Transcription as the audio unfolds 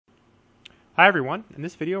Hi everyone, in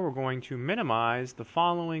this video we're going to minimize the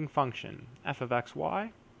following function. F of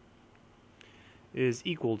xy is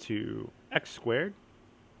equal to x squared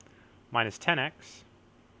minus 10x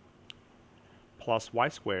plus y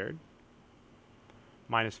squared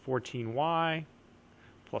minus 14y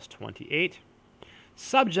plus 28,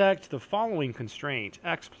 subject to the following constraint,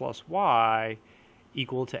 x plus y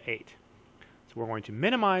equal to 8. So we're going to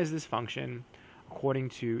minimize this function according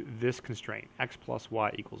to this constraint, x plus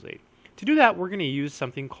y equals 8. To do that, we're going to use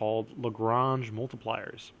something called Lagrange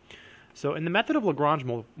multipliers. So in the method of Lagrange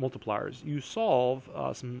multipliers, you solve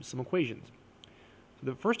some equations.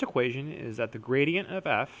 So the first equation is that the gradient of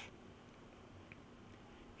f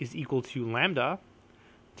is equal to lambda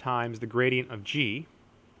times the gradient of g.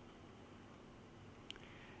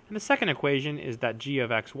 And the second equation is that g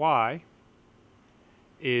of xy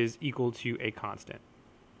is equal to a constant.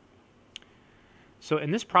 So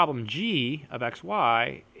in this problem, g of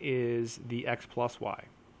xy is the x plus y.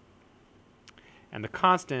 And the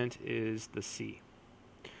constant is the c.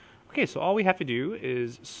 Okay, so all we have to do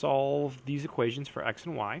is solve these equations for x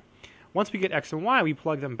and y. Once we get x and y, we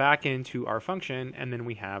plug them back into our function, and then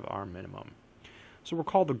we have our minimum. So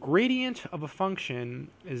recall the gradient of a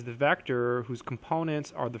function is the vector whose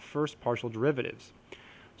components are the first partial derivatives.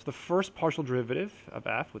 So the first partial derivative of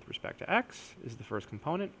f with respect to x is the first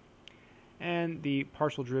component, and the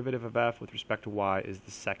partial derivative of f with respect to y is the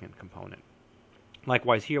second component.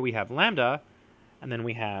 Likewise, here we have lambda, and then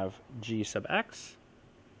we have g sub x,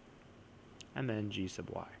 and then g sub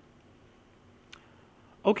y.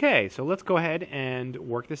 Okay, so let's go ahead and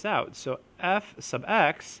work this out. So f sub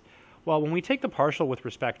x, well, when we take the partial with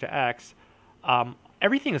respect to x,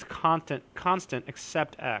 everything is constant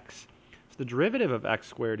except x. So the derivative of x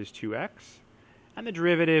squared is 2x, and the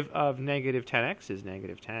derivative of negative 10x is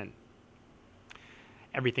negative 10.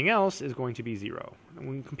 Everything else is going to be 0. And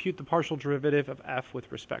when we compute the partial derivative of f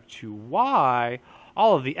with respect to y,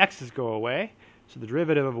 all of the x's go away. So the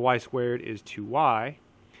derivative of y squared is 2y.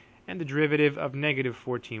 And the derivative of negative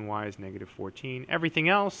 14y is negative 14. Everything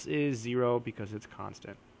else is 0 because it's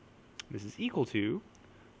constant. This is equal to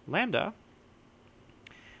lambda.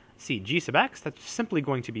 See, g sub x, that's simply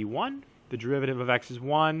going to be 1. The derivative of x is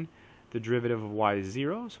 1. The derivative of y is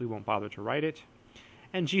 0, so we won't bother to write it.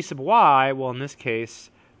 And g sub y, well, in this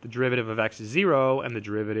case, the derivative of x is 0, and the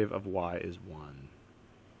derivative of y is 1.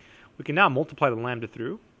 We can now multiply the lambda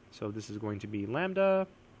through. So this is going to be lambda,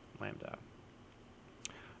 lambda.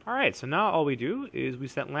 All right, so now all we do is we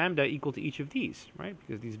set lambda equal to each of these, right?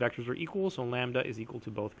 Because these vectors are equal, so lambda is equal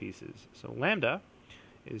to both pieces. So lambda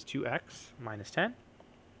is 2x minus 10.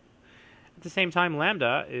 At the same time,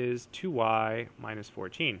 lambda is 2y minus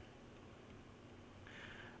 14.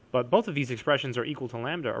 But both of these expressions are equal to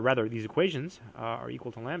lambda, or rather, these equations are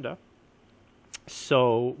equal to lambda.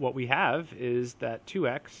 So what we have is that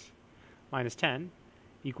 2x minus 10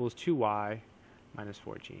 equals 2y minus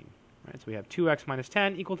 14. Right? So we have 2x minus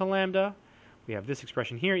 10 equal to lambda. We have this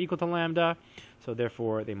expression here equal to lambda. So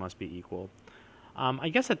therefore, they must be equal. I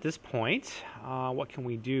guess at this point, what can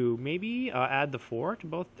we do? Maybe add the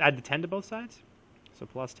 10 to both sides. So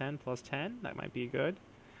plus 10, that might be good.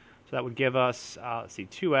 So that would give us, let's see,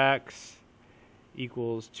 2x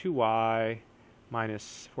equals 2y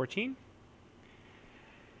minus 14.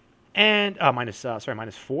 And, minus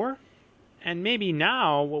 4. And maybe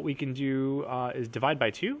now what we can do is divide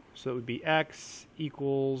by 2. So it would be x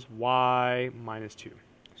equals y minus 2.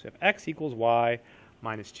 So if x equals y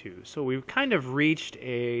minus 2. So we've kind of reached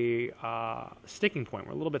a sticking point.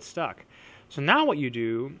 We're a little bit stuck. So now what you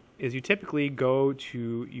do is you typically go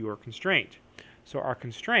to your constraint. So our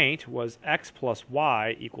constraint was x plus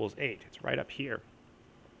y equals 8. It's right up here.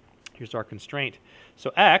 Here's our constraint.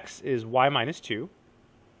 So x is y minus 2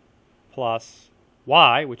 plus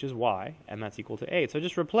y, which is y, and that's equal to 8. So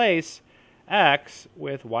just replace x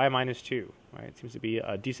with y minus 2. Right? It seems to be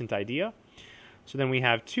a decent idea. So then we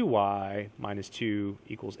have 2y minus 2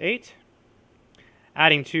 equals 8.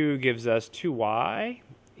 Adding 2 gives us 2y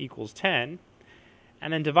equals 10.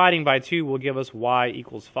 And then dividing by 2 will give us y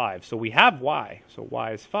equals 5. So we have y. So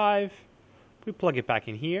y is 5. We plug it back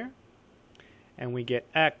in here. And we get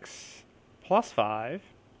x plus 5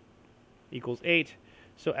 equals 8.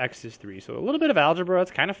 So x is 3. So a little bit of algebra. It's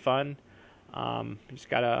kind of fun. You just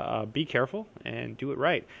got to be careful and do it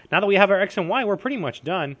right. Now that we have our x and y, we're pretty much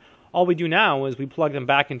done. All we do now is we plug them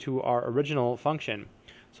back into our original function.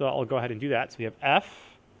 So I'll go ahead and do that. So we have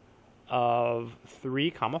f of 3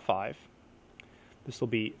 comma 5. This will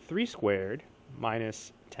be 3 squared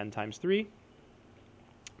minus 10 times 3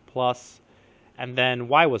 plus, and then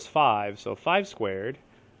y was 5, so 5 squared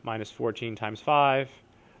minus 14 times 5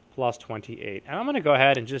 plus 28. And I'm going to go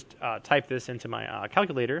ahead and just type this into my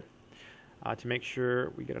calculator to make sure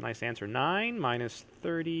we get a nice answer. 9 minus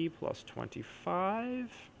 30 plus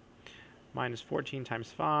 25 minus 14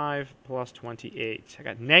 times 5 plus 28. I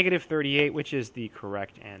got negative 38, which is the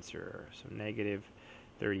correct answer. So negative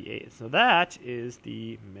 38. So that is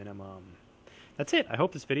the minimum. That's it. I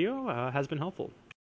hope this video has been helpful.